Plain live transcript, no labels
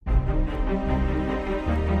Welcome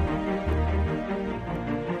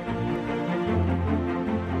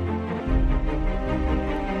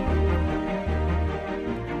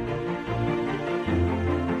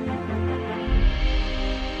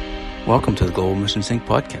to the Global Mission Sync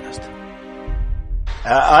podcast.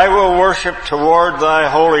 I will worship toward thy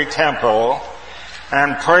holy temple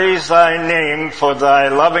and praise thy name for thy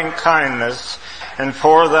loving kindness and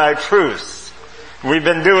for thy truth. We've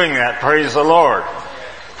been doing that, praise the Lord.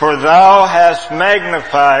 For thou hast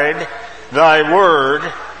magnified thy word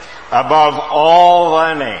above all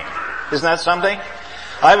thy name. Isn't that something?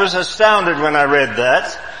 I was astounded when I read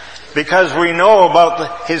that, because we know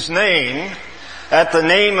about his name. At the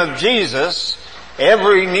name of Jesus,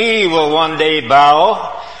 every knee will one day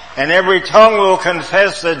bow, and every tongue will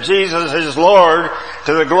confess that Jesus is Lord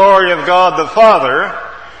to the glory of God the Father.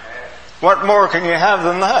 What more can you have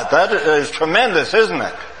than that? That is tremendous, isn't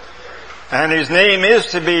it? And his name is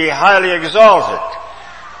to be highly exalted.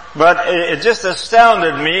 But it just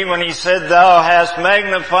astounded me when he said, thou hast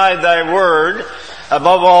magnified thy word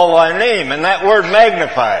above all thy name. And that word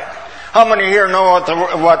magnified. How many here know what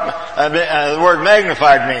the word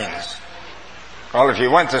magnified means? Well, if you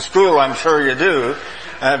went to school, I'm sure you do,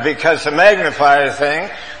 because to magnify a thing,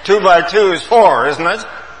 2 by 2 is 4, isn't it?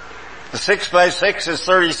 6 by 6 is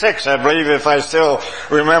 36, I believe, if I still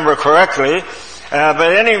remember correctly.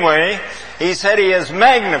 But anyway, he said he has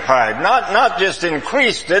magnified, not just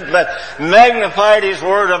increased it, but magnified his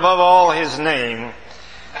word above all his name.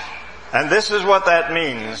 And this is what that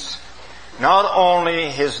means. Not only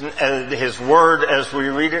his word as we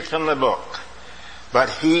read it from the book, but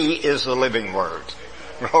he is the living word.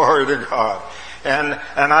 Glory to God. And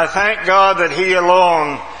I thank God that he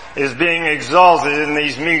alone is being exalted in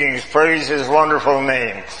these meetings. Praise his wonderful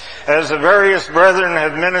name. As the various brethren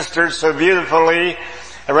have ministered so beautifully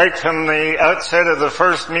right from the outset of the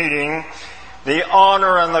first meeting, the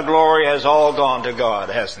honor and the glory has all gone to God,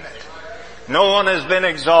 hasn't it? No one has been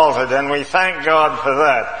exalted, and we thank God for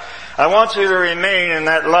that. I want you to remain in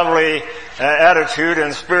that lovely attitude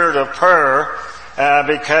and spirit of prayer,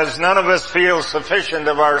 because none of us feel sufficient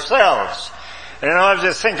of ourselves. You know, I was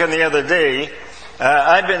just thinking the other day,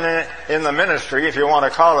 I've been in the ministry, if you want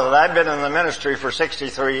to call it, I've been in the ministry for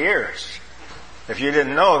 63 years. If you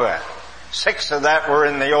didn't know that. 6 of that were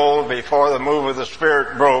in the old before the move of the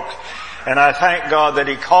Spirit broke. And I thank God that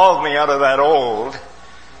he called me out of that old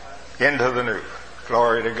into the new.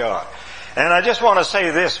 Glory to God. And I just want to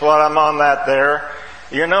say this while I'm on that there.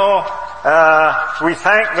 You know, we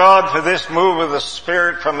thank God for this move of the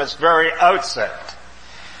Spirit from its very outset.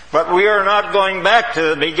 But we are not going back to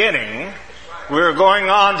the beginning. We're going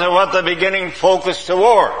on to what the beginning focused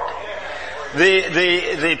toward.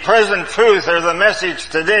 The present truth, or the message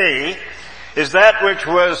today, is that which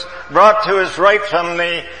was brought to us right from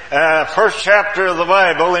the first chapter of the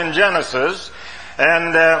Bible in Genesis.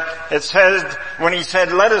 And it says, when he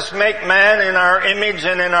said, let us make man in our image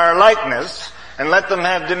and in our likeness, and let them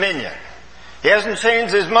have dominion. He hasn't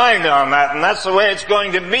changed his mind on that, and that's the way it's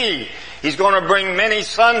going to be. He's going to bring many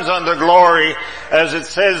sons unto glory, as it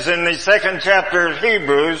says in the 2nd chapter of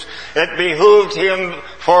Hebrews. It behooved him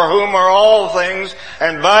for whom are all things,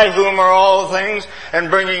 and by whom are all things,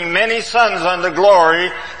 and bringing many sons unto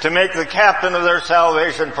glory, to make the captain of their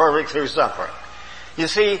salvation perfect through suffering. You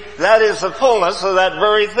see, that is the fullness of that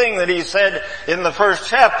very thing that he said in the first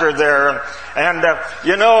chapter there. And,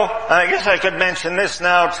 you know, I guess I could mention this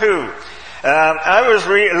now too. I was a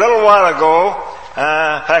little while ago,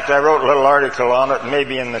 in fact I wrote a little article on it,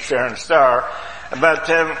 maybe in the Sharon Star, but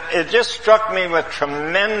it just struck me with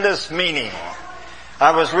tremendous meaning.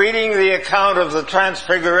 I was reading the account of the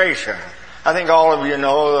Transfiguration. I think all of you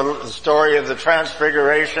know the story of the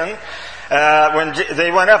Transfiguration. When they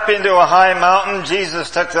went up into a high mountain, Jesus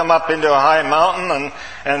took them up into a high mountain,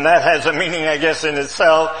 and that has a meaning, I guess, in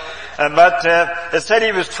itself. But it said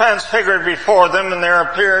he was transfigured before them, and there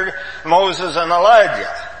appeared Moses and Elijah.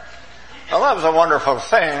 Well, that was a wonderful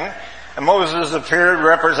thing. And Moses appeared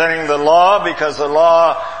representing the law, because the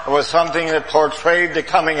law was something that portrayed the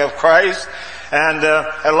coming of Christ. And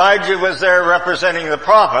Elijah was there representing the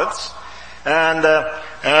prophets. And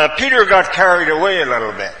Peter got carried away a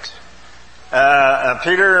little bit.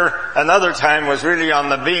 Peter, another time, was really on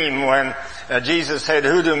the beam when Jesus said,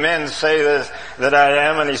 who do men say that I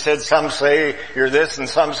am? And he said, some say you're this and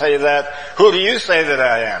some say that. Who do you say that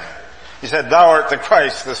I am? He said, thou art the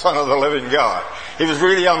Christ, the Son of the living God. He was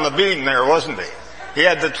really on the beam there, wasn't he? He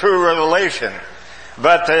had the true revelation.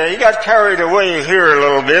 But he got carried away here a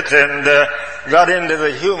little bit and got into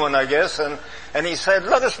the human, I guess, and he said,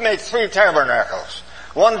 let us make 3 tabernacles.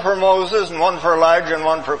 One for Moses and one for Elijah and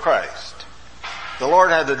one for Christ. The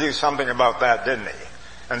Lord had to do something about that, didn't he?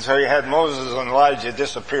 And so he had Moses and Elijah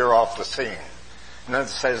disappear off the scene. And then it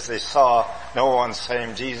says they saw no one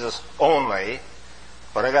save Jesus only.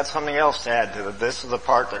 But I got something else to add to it. This is the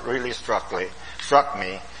part that really struck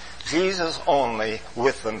me. Jesus only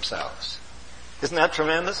with themselves. Isn't that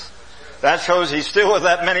tremendous? That shows he's still with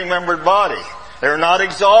that many-membered body. They're not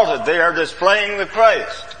exalted. They are displaying the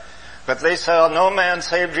Christ. But they saw no man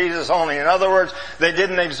save Jesus only. In other words, they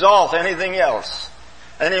didn't exalt anything else,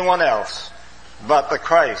 anyone else, but the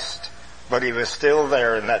Christ. But he was still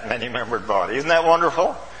there in that many-membered body. Isn't that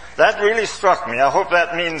wonderful? That really struck me. I hope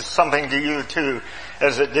that means something to you too,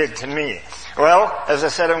 as it did to me. Well, as I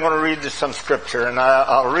said, I'm going to read some scripture, and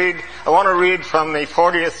I want to read from the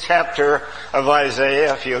 40th chapter of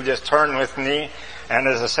Isaiah, if you'll just turn with me. And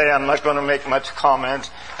as I say, I'm not going to make much comment,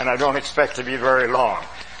 and I don't expect to be very long.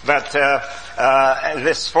 But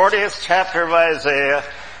this 40th chapter of Isaiah,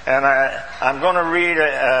 and I'm going to read,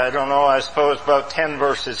 I suppose about 10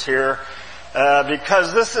 verses here,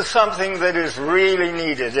 because this is something that is really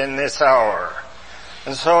needed in this hour.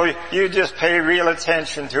 And so you just pay real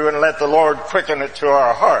attention to it and let the Lord quicken it to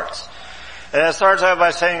our hearts. And it starts out by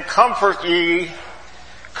saying, comfort ye,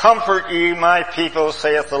 my people,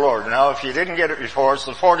 saith the Lord. Now, if you didn't get it before, it's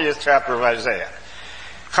the 40th chapter of Isaiah.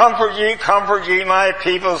 Comfort ye, my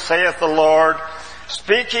people, saith the Lord.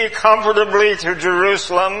 Speak ye comfortably to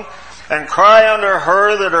Jerusalem, and cry unto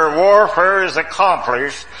her that her warfare is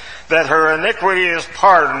accomplished, that her iniquity is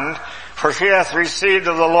pardoned, for she hath received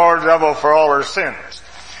of the Lord double for all her sins.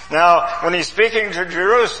 Now, when he's speaking to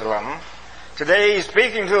Jerusalem, today he's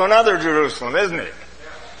speaking to another Jerusalem, isn't he?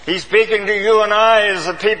 He's speaking to you and I as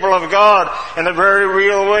the people of God in a very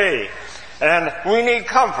real way. And we need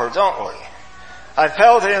comfort, don't we? I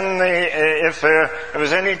felt if there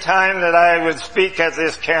was any time that I would speak at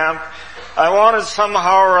this camp, I wanted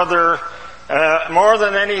somehow or other, more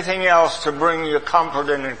than anything else, to bring you comfort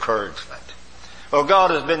and encouragement. Well,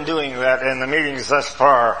 God has been doing that in the meetings thus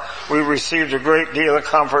far. We've received a great deal of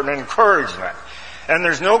comfort and encouragement. And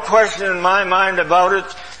there's no question in my mind about it.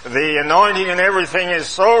 The anointing and everything is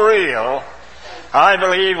so real. I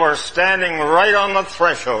believe we're standing right on the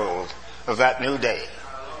threshold of that new day.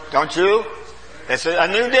 Don't you? It's a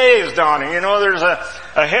new day is dawning. You know, there's a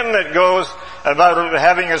hymn that goes about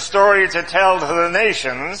having a story to tell to the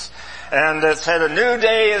nations. And it said, a new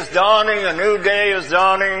day is dawning, a new day is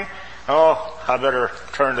dawning. Oh, I better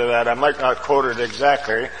turn to that. I might not quote it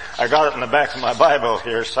exactly. I got it in the back of my Bible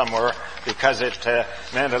here somewhere because it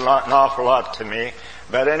meant an awful lot to me.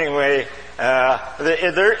 But anyway,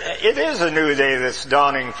 it is a new day that's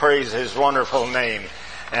dawning. Praise His wonderful name.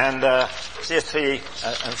 And you see,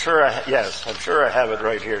 I'm sure I have it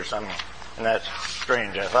right here somewhere. And that's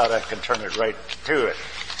strange. I thought I could turn it right to it.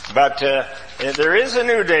 But there is a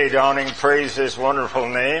new day dawning. Praise His wonderful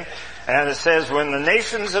name. And it says, when the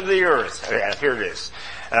nations of the earth, here it is,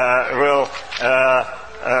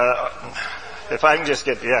 if I can just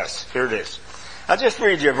get, yes, here it is. I'll just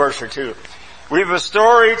read you a verse or two. We've a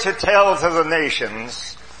story to tell to the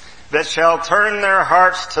nations that shall turn their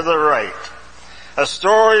hearts to the right. A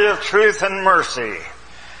story of truth and mercy.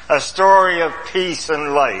 A story of peace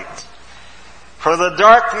and light. For the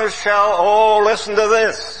darkness shall, listen to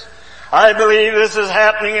this. I believe this is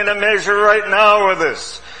happening in a measure right now with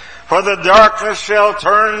us. For the darkness shall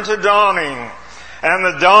turn to dawning, and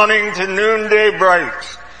the dawning to noonday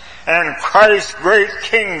bright, and Christ's great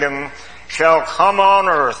kingdom shall come on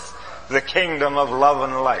earth, the kingdom of love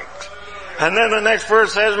and light. And then the next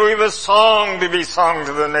verse says, we've a song to be sung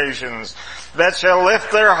to the nations, that shall lift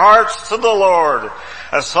their hearts to the Lord,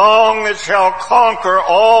 a song that shall conquer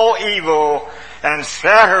all evil, and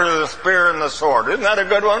shatter the spear and the sword. Isn't that a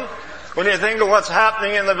good one? When you think of what's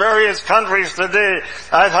happening in the various countries today,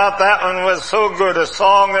 I thought that one was so good, a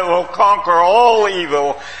song that will conquer all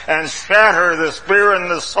evil and shatter the spear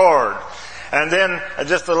and the sword. And then,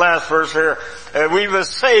 just the last verse here, we've a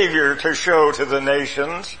Savior to show to the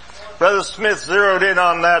nations. Brother Smith zeroed in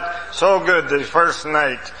on that so good the first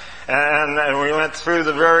night, and we went through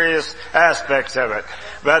the various aspects of it.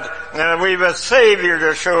 But we've a Savior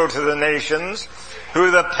to show to the nations,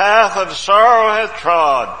 who the path of sorrow hath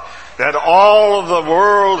trod, that all of the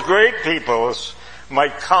world's great peoples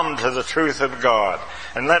might come to the truth of God.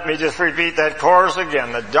 And let me just repeat that chorus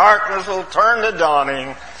again. The darkness will turn to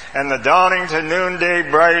dawning, and the dawning to noonday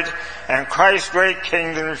bright, and Christ's great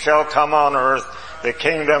kingdom shall come on earth, the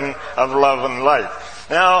kingdom of love and light.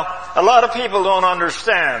 Now, a lot of people don't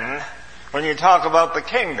understand when you talk about the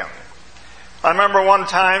kingdom. I remember one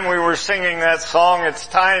time we were singing that song, It's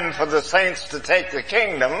Time for the Saints to Take the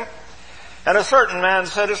Kingdom. And a certain man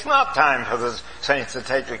said, it's not time for the saints to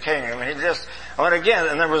take the kingdom. He just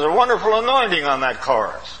And there was a wonderful anointing on that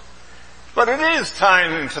chorus. But it is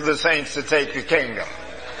time for the saints to take the kingdom.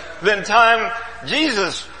 Then time,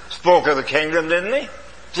 Jesus spoke of the kingdom, didn't he?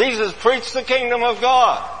 Jesus preached the kingdom of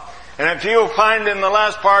God. And if you'll find in the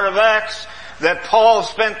last part of Acts that Paul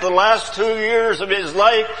spent the last 2 years of his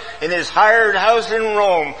life in his hired house in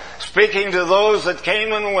Rome speaking to those that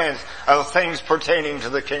came and went of things pertaining to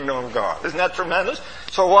the kingdom of God. Isn't that tremendous?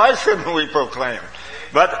 So why shouldn't we proclaim?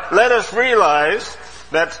 But let us realize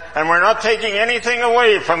that, and we're not taking anything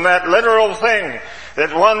away from that literal thing,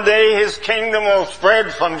 that one day his kingdom will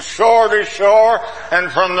spread from shore to shore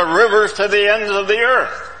and from the rivers to the ends of the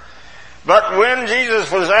earth. But when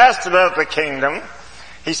Jesus was asked about the kingdom,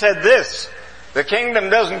 he said this: the kingdom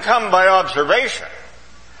doesn't come by observation.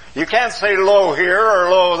 You can't say lo here or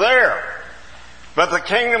lo there. But the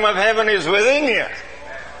kingdom of heaven is within you.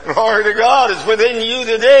 Glory to God, it's within you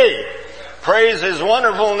today. Praise his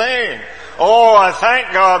wonderful name. Oh, I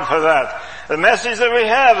thank God for that. The message that we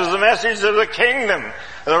have is the message of the kingdom,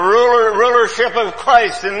 the rulership of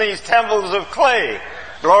Christ in these temples of clay.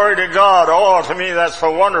 Glory to God. Oh, to me that's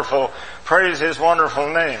so wonderful. Praise his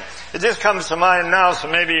wonderful name. It just comes to mind now, so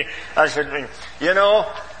maybe I should,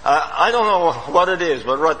 I don't know what it is,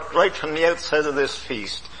 but right from the outset of this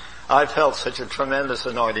feast, I felt such a tremendous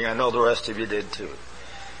anointing. I know the rest of you did too.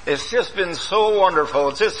 It's just been so wonderful.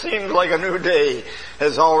 It just seems like a new day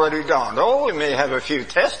has already dawned. Oh, we may have a few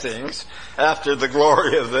testings after the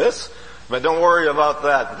glory of this, but don't worry about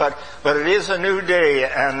that. But it is a new day,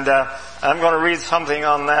 and I'm going to read something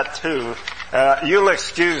on that too. You'll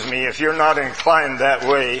excuse me if you're not inclined that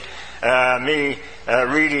way, me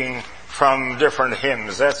reading from different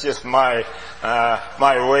hymns. That's just my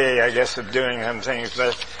way, I guess, of doing them things.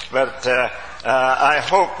 But I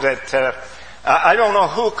hope that I don't know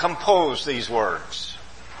who composed these words,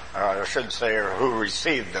 I should say, or who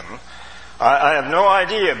received them. I have no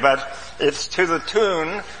idea, but it's to the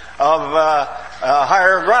tune of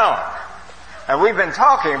Higher Ground. And we've been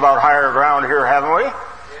talking about higher ground here, haven't we?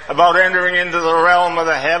 About entering into the realm of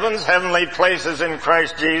the heavens, heavenly places in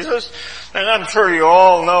Christ Jesus. And I'm sure you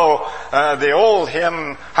all know the old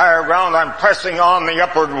hymn, Higher Ground, I'm pressing on the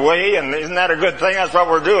upward way, and isn't that a good thing? That's what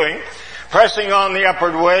we're doing. Pressing on the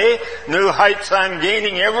upward way, new heights I'm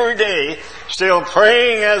gaining every day, still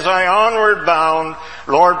praying as I onward bound,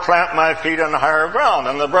 Lord, plant my feet on higher ground.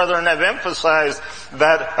 And the brethren have emphasized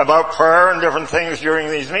that about prayer and different things during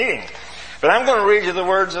these meetings. But I'm going to read you the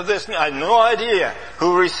words of this. I have no idea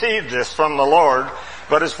who received this from the Lord,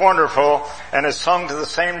 but it's wonderful, and it's sung to the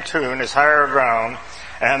same tune as Higher Ground,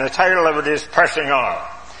 and the title of it is Pressing On.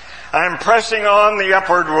 I'm pressing on the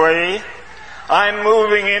upward way. I'm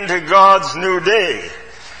moving into God's new day.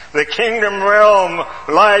 The kingdom realm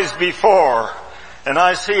lies before, and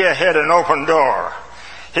I see ahead an open door.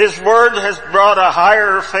 His word has brought a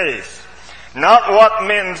higher faith, not what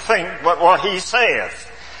men think, but what he saith.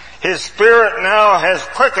 His spirit now has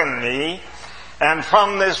quickened me, and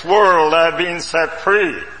from this world I've been set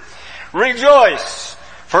free. Rejoice,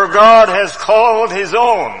 for God has called his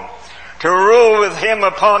own to rule with him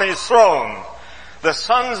upon his throne. The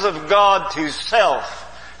sons of God to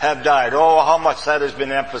self have died. Oh, how much that has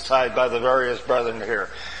been emphasized by the various brethren here.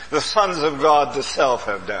 The sons of God to self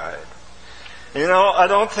have died. I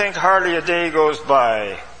don't think hardly a day goes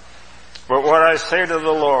by, but what I say to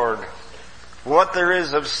the Lord, what there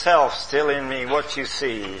is of self still in me, what you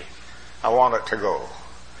see, I want it to go.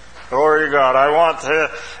 Glory to God. I want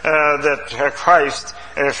that Christ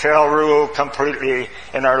shall rule completely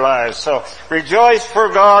in our lives. So rejoice, for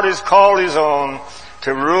God is called his own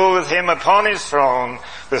to rule with him upon his throne.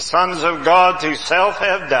 The sons of God to self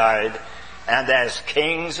have died, and as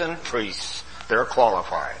kings and priests they're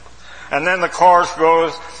qualified. And then the chorus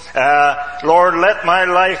goes, Lord, let my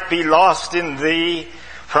life be lost in thee,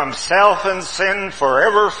 from self and sin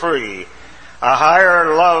forever free. A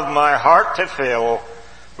higher love my heart to fill.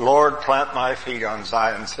 Lord, plant my feet on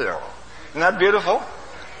Zion's hill. Isn't that beautiful?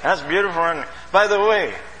 That's beautiful. And by the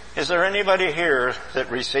way, is there anybody here that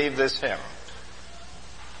received this hymn?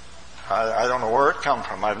 I don't know where it come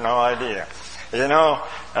from. I have no idea.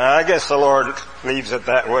 I guess the Lord leaves it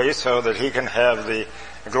that way so that he can have the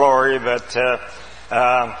glory. But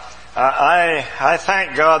I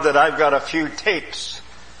thank God that I've got a few tapes.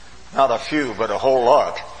 Not a few, but a whole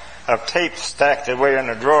lot of tapes stacked away in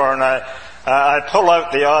a drawer. And I pull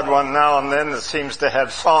out the odd one now and then that seems to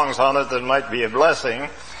have songs on it that might be a blessing.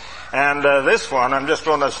 And this one, I'm just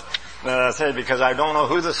going to say, because I don't know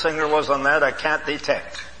who the singer was on that, I can't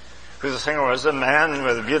detect who the singer was. A man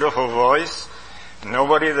with a beautiful voice.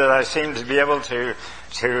 Nobody that I seem to be able to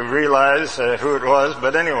realize who it was.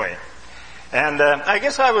 But anyway, And I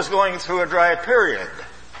guess I was going through a dry period.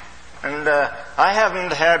 And I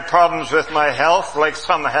haven't had problems with my health like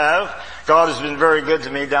some have. God has been very good to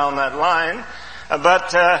me down that line.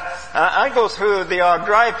 But I go through the odd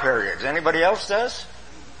dry periods. Anybody else does?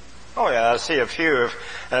 Oh yeah, I see a few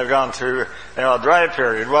have gone through a dry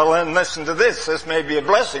period. Well then listen to this. This may be a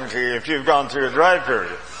blessing to you if you've gone through a dry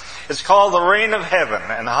period. It's called the rain of heaven,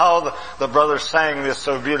 and how the brothers sang this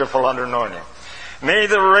so beautiful under anointing. May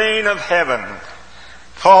the rain of heaven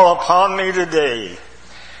fall upon me today.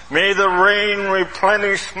 May the rain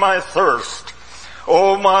replenish my thirst.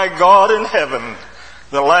 O my God in heaven,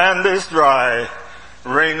 the land is dry.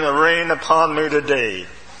 Rain the rain upon me today.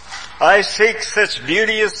 I seek such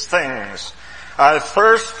beauteous things. I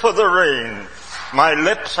thirst for the rain. My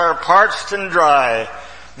lips are parched and dry.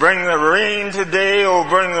 Bring the rain today, O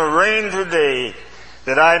bring the rain today,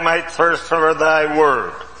 that I might thirst for thy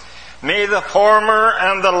word. May the former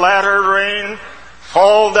and the latter rain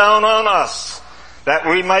fall down on us, that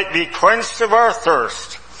we might be quenched of our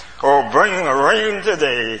thirst. O bring the rain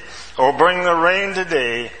today, O bring the rain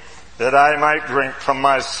today, that I might drink from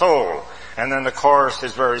my soul. And then the chorus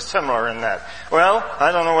is very similar in that. Well,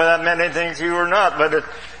 I don't know whether that meant anything to you or not, but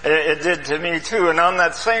it did to me too. And on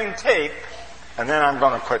that same tape, and then I'm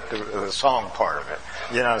going to quit the song part of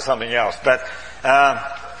it, something else. But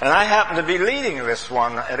and I happened to be leading this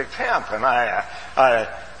one at a camp, and I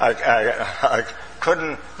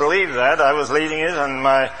couldn't believe that. I was leading it, and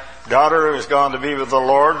my daughter, who's gone to be with the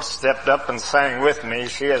Lord, stepped up and sang with me.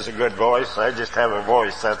 She has a good voice. I just have a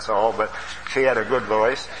voice, that's all, but she had a good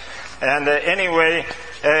voice. And anyway,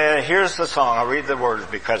 here's the song. I'll read the words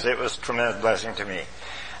because it was a tremendous blessing to me.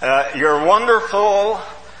 You're wonderful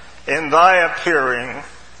in thy appearing,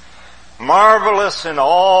 marvelous in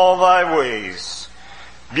all thy ways,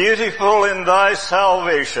 beautiful in thy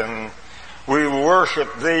salvation. We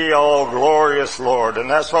worship thee, all glorious Lord. And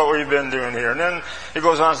that's what we've been doing here. And then he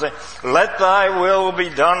goes on to say, let thy will be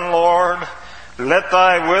done, Lord. Let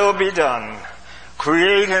thy will be done.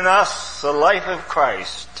 Create in us the life of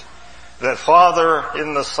Christ, the Father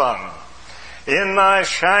in the Son. In thy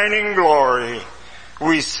shining glory,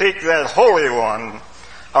 we seek that Holy One.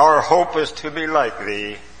 Our hope is to be like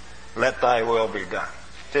thee. Let thy will be done.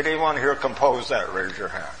 Did anyone here compose that? Raise your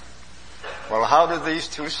hand. Well, how did these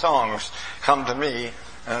two songs come to me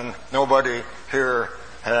and nobody here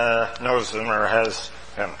knows them or has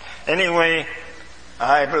them? Anyway,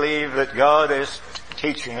 I believe that God is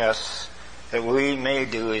teaching us that we may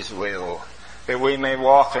do His will, that we may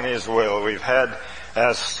walk in His will. We've had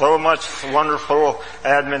so much wonderful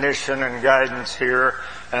admonition and guidance here,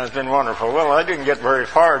 and it's been wonderful. Well, I didn't get very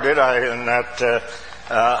far, did I, in that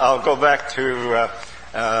I'll go back to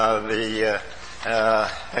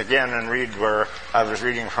again and read where I was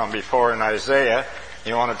reading from before in Isaiah.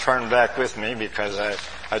 You want to turn back with me because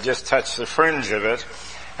I just touched the fringe of it.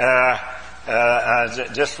 I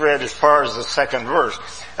just read as far as the second verse.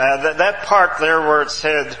 That part there where it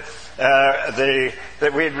said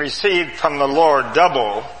that we had received from the Lord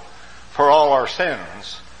double for all our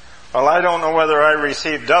sins. Well, I don't know whether I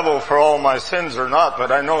received double for all my sins or not,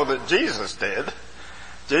 but I know that Jesus did.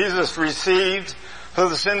 Jesus received for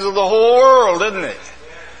the sins of the whole world, didn't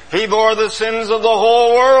He? He bore the sins of the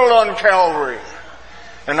whole world on Calvary.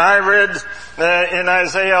 And I read in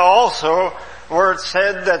Isaiah also where it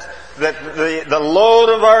said that the load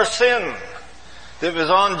of our sin that was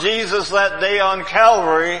on Jesus that day on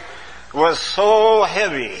Calvary was so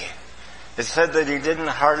heavy. It said that He didn't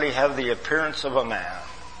hardly have the appearance of a man.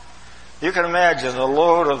 You can imagine the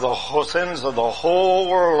load of the whole sins of the whole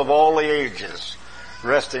world of all the ages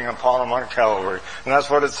resting upon Him on Calvary. And that's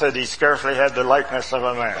what it said. He scarcely had the likeness of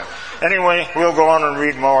a man. Anyway, we'll go on and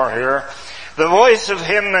read more here. The voice of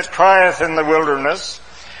him that crieth in the wilderness,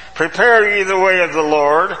 prepare ye the way of the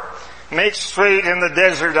Lord, make straight in the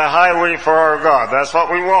desert a highway for our God. That's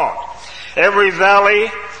what we want. Every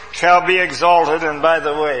valley shall be exalted. And by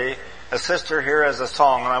the way, a sister here has a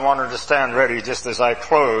song, and I want her to stand ready just as I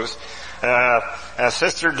close.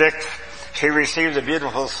 Sister Dick, she received a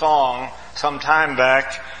beautiful song some time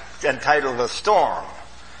back entitled The Storm.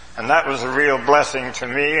 And that was a real blessing to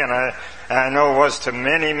me, and I know it was to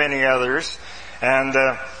many, many others. And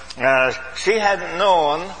she hadn't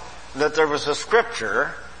known that there was a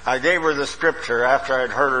scripture. I gave her the scripture after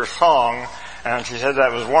I'd heard her song, and she said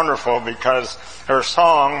that was wonderful because her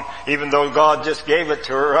song, even though God just gave it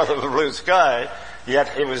to her out of the blue sky,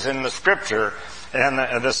 yet it was in the scripture. And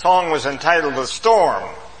the song was entitled The Storm.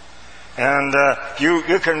 And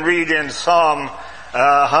you can read in Psalm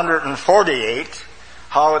 148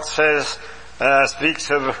 how it says,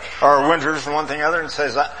 speaks of our winters and one thing or other, and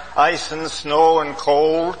says ice and snow and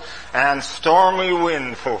cold and stormy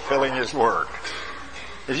wind fulfilling His word.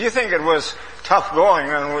 If you think it was tough going,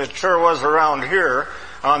 and it sure was around here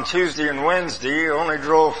on Tuesday and Wednesday, you only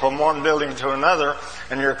drove from one building to another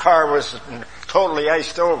and your car was totally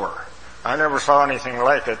iced over. I never saw anything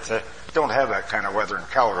like it. Don't have that kind of weather in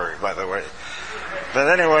Calgary, by the way. But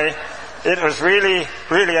anyway, it was really,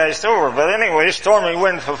 really iced over. But anyway, stormy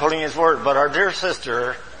wind fulfilling His word. But our dear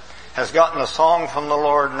sister has gotten a song from the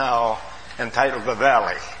Lord now entitled The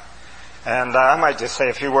Valley. And I might just say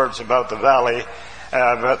a few words about the valley,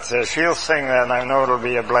 but she'll sing that and I know it'll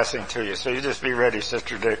be a blessing to you. So you just be ready,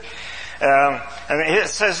 Sister Dick. And it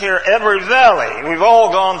says here, every valley. We've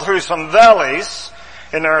all gone through some valleys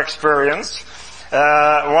in our experience.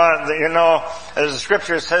 As the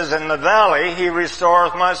scripture says, in the valley He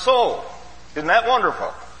restoreth my soul. Isn't that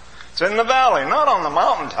wonderful? It's in the valley, not on the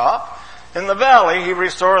mountaintop. In the valley He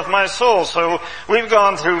restoreth my soul. So we've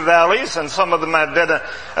gone through valleys, and some of them have been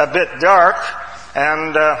a bit dark.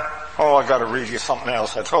 And I got to read you something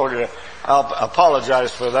else. I told you, I'll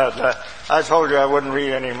apologize for that. I told you I wouldn't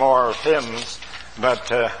read any more hymns,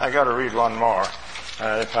 but I got to read one more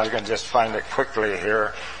if I can just find it quickly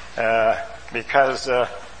here, because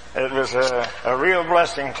it was a real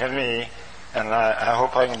blessing to me, and I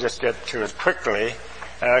hope I can just get to it quickly,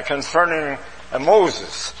 concerning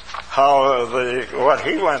Moses, how what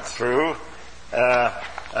he went through,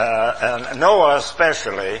 and Noah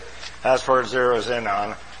especially. That's where it zeroes in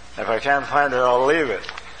on. If I can't find it, I'll leave it.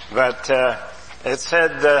 But it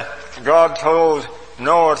said God told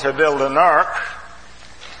Noah to build an ark.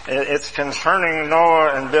 It's concerning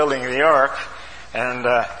Noah and building the ark, and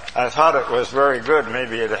I thought it was very good.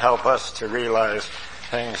 Maybe it'd help us to realize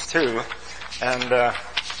things too. And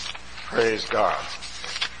praise God.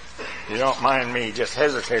 You don't mind me just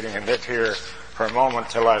hesitating a bit here for a moment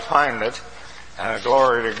till I find it.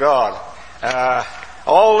 Glory to God.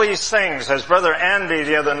 All these things, as Brother Andy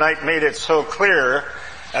the other night made it so clear,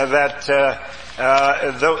 that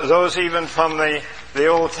those even from the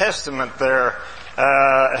Old Testament there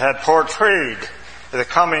had portrayed the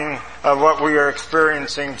coming of what we are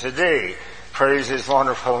experiencing today. Praise His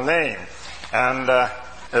wonderful name. And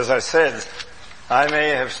as I said, I may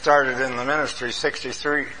have started in the ministry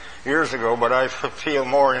 63 years ago, but I feel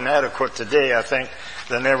more inadequate today, I think,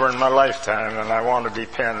 than ever in my lifetime, and I want to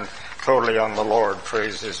depend totally on the Lord.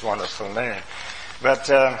 Praise His wonderful name. But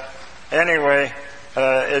anyway,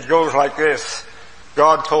 it goes like this.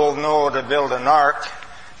 God told Noah to build an ark.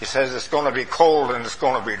 He says it's going to be cold and it's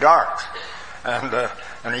going to be dark.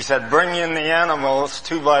 And He said, bring in the animals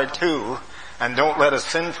 2 by 2 and don't let a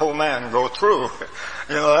sinful man go through.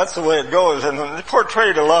 That's the way it goes. And it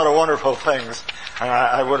portrayed a lot of wonderful things.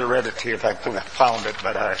 I would have read it to you if I could have found it,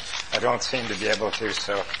 but I don't seem to be able to,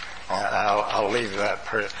 so I'll leave that.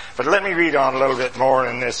 But let me read on a little bit more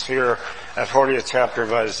in this here, 40th chapter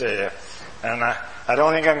of Isaiah. And I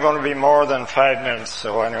don't think I'm going to be more than 5 minutes,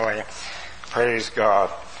 so anyway, praise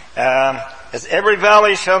God. As every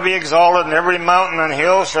valley shall be exalted, and every mountain and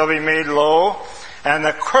hill shall be made low, and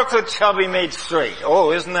the crooked shall be made straight.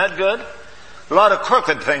 Oh, isn't that good? A lot of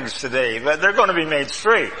crooked things today, but they're going to be made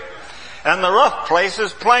straight. And the rough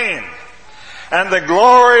places plain. And the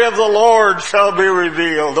glory of the Lord shall be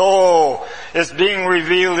revealed. Oh, it's being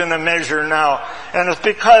revealed in a measure now. And it's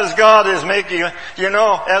because God is making,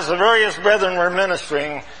 as the various brethren were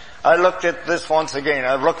ministering, I looked at this once again.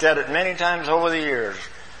 I've looked at it many times over the years.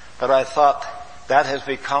 But I thought that has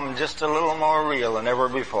become just a little more real than ever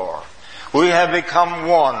before. We have become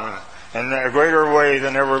one in a greater way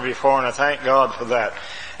than ever before, and I thank God for that.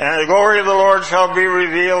 And the glory of the Lord shall be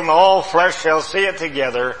revealed, and all flesh shall see it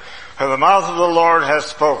together, for the mouth of the Lord hath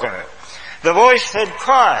spoken it. The voice said,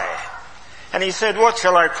 cry. And He said, what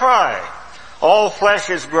shall I cry? All flesh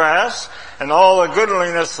is grass, and all the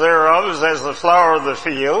goodliness thereof is as the flower of the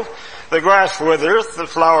field. The grass withereth, the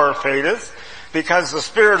flower fadeth, because the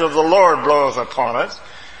Spirit of the Lord bloweth upon it.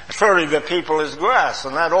 Surely the people is grass,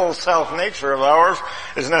 and that old self-nature of ours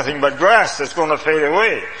is nothing but grass that's going to fade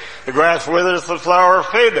away. The grass withereth, the flower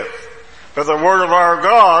fadeth. But the word of our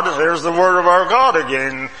God, there's the word of our God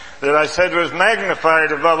again, that I said was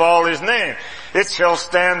magnified above all His name. It shall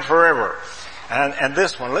stand forever. And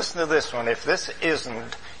this one, listen to this one, if this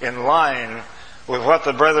isn't in line with what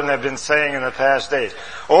the brethren have been saying in the past days.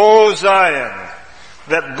 O Zion,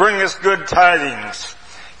 that bringest good tidings,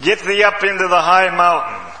 get thee up into the high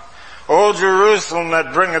mountain. O Jerusalem,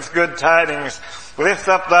 that bringeth good tidings, lift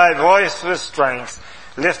up thy voice with strength.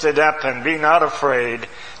 lifted up, and be not afraid.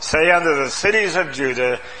 Say unto the cities of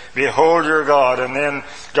Judah, behold your God. And then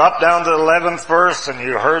drop down to the 11th verse, and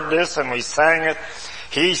you heard this, and we sang it.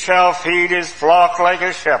 He shall feed his flock like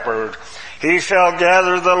a shepherd. He shall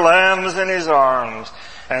gather the lambs in his arms,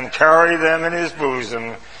 and carry them in his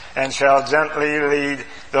bosom, and shall gently lead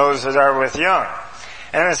those that are with young.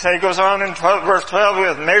 And it goes on in verse 12, he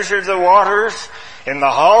hath measured the waters in the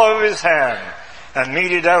hollow of his hand, and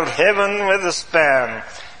meted out heaven with a span,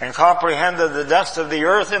 and comprehended the dust of the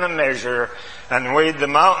earth in a measure, and weighed the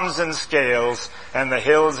mountains in scales, and the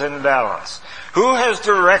hills in balance. Who has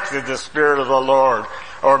directed the Spirit of the Lord,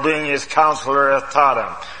 or being his counselor hath taught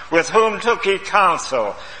him? With whom took he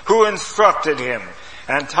counsel? Who instructed him?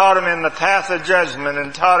 And taught him in the path of judgment,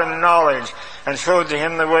 and taught him knowledge, and showed to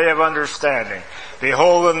him the way of understanding.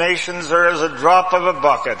 Behold, the nations are as a drop of a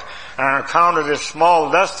bucket, and are counted as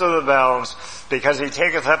small dust of the balance, because he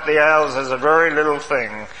taketh up the isles as a very little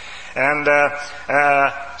thing. And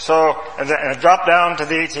so drop down to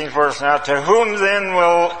the 18th verse now. To whom then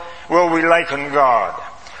will we liken God?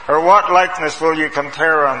 Or what likeness will you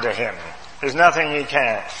compare unto him? There's nothing you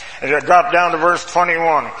can. And drop down to verse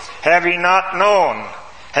 21. Have ye not known?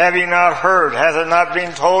 Have ye not heard? Hath it not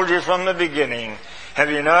been told you from the beginning? Have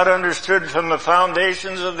ye not understood from the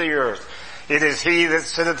foundations of the earth? It is he that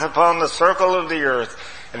sitteth upon the circle of the earth,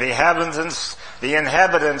 and the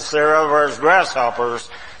inhabitants thereof are as grasshoppers,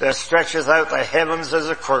 that stretcheth out the heavens as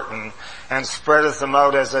a curtain, and spreadeth them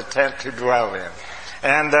out as a tent to dwell in.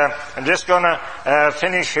 And I'm just going to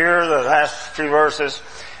finish here the last few verses.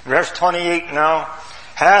 Verse 28 now.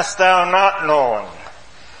 Hast thou not known?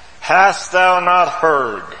 Hast thou not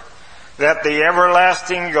heard that the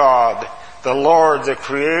everlasting God, the Lord, the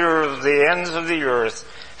creator of the ends of the earth,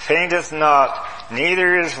 fainteth not,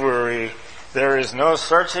 neither is weary. There is no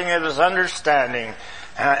searching of his understanding.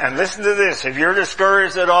 And listen to this. If you're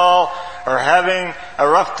discouraged at all or having a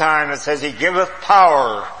rough time, it says he giveth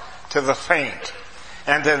power to the faint.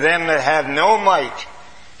 And to them that have no might,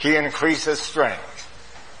 he increaseth strength.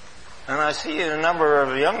 And I see a number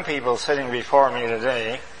of young people sitting before me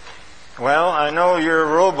today. Well, I know you're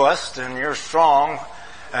robust and you're strong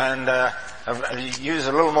and use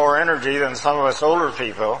a little more energy than some of us older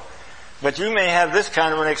people. But you may have this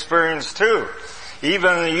kind of an experience too.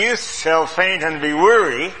 Even the youth shall faint and be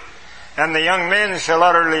weary, and the young men shall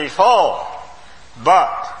utterly fall.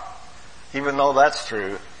 But, even though that's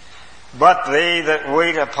true, but they that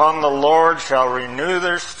wait upon the Lord shall renew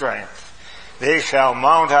their strength. They shall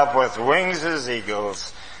mount up with wings as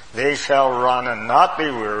eagles. They shall run and not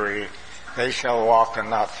be weary. They shall walk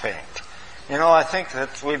and not faint. You know, I think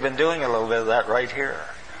that we've been doing a little bit of that right here.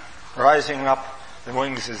 Rising up the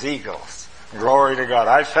wings as eagles. Glory to God.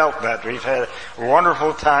 I felt that. We've had a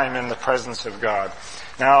wonderful time in the presence of God.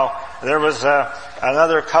 Now, there was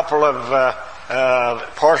another couple of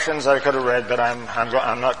portions I could have read, but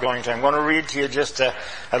I'm not going to. I'm going to read to you just a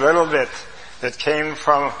little bit that came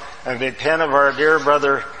from the pen of our dear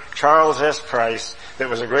brother Charles S. Price. That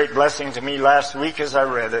was a great blessing to me last week as I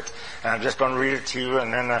read it. And I'm just going to read it to you.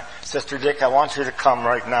 And then, Sister Dick, I want you to come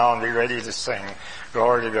right now and be ready to sing.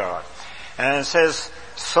 Glory to God. And it says,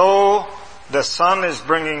 so the Son is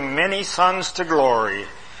bringing many sons to glory.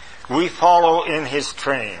 We follow in his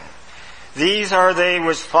train. These are they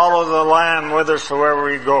which follow the Lamb whithersoever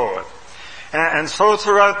he goeth. And so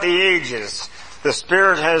throughout the ages, the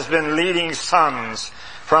Spirit has been leading sons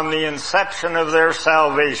from the inception of their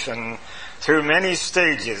salvation through many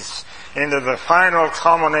stages into the final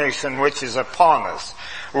culmination which is upon us.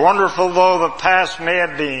 Wonderful though the past may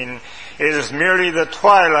have been, it is merely the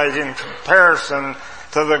twilight in comparison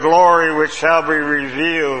to the glory which shall be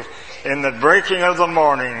revealed in the breaking of the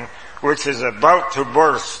morning, which is about to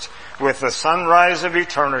burst with the sunrise of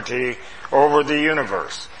eternity over the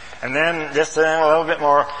universe. And then, just a little bit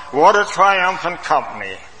more, what a triumphant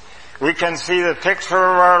company. We can see the picture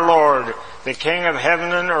of our Lord, the King of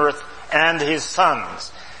heaven and earth, and his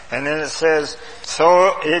sons. And then it says,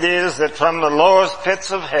 so it is that from the lowest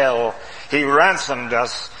pits of hell, he ransomed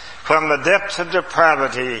us. From the depths of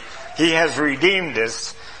depravity, he has redeemed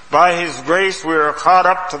us. By his grace we are caught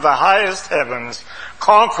up to the highest heavens,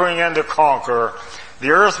 conquering and to conquer. The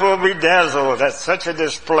earth will be dazzled at such a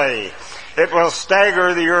display. It will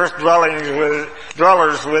stagger the earth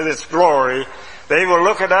dwellers with its glory. They will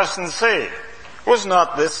look at us and say, was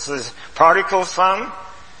not this his prodigal son?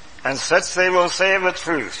 And such they will say of a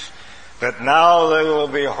truth. But now they will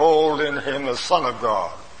behold in him the Son of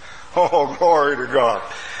God. Oh, glory to God.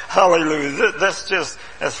 Hallelujah. This just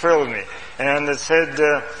has thrilled me. And it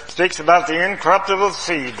said, speaks about the incorruptible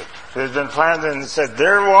seed that has been planted, and it said,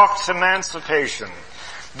 there walks emancipation.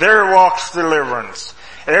 There walks deliverance.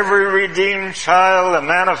 Every redeemed child a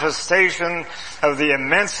manifestation of the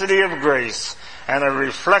immensity of grace and a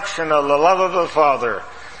reflection of the love of the Father.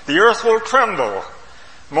 The earth will tremble.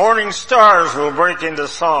 Morning stars will break into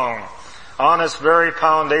song. On its very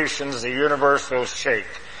foundations the universe will shake,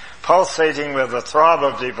 pulsating with the throb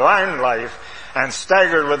of divine life and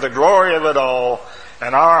staggered with the glory of it all.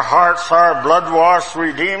 And our hearts, our blood-washed,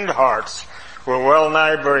 redeemed hearts, will well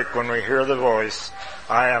nigh break when we hear the voice,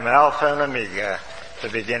 I am Alpha and Omega, the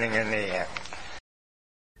beginning and the end.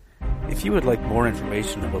 If you would like more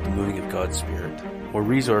information about the moving of God's Spirit or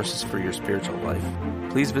resources for your spiritual life,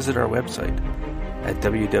 please visit our website at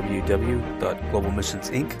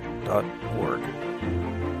www.globalmissionsinc.org.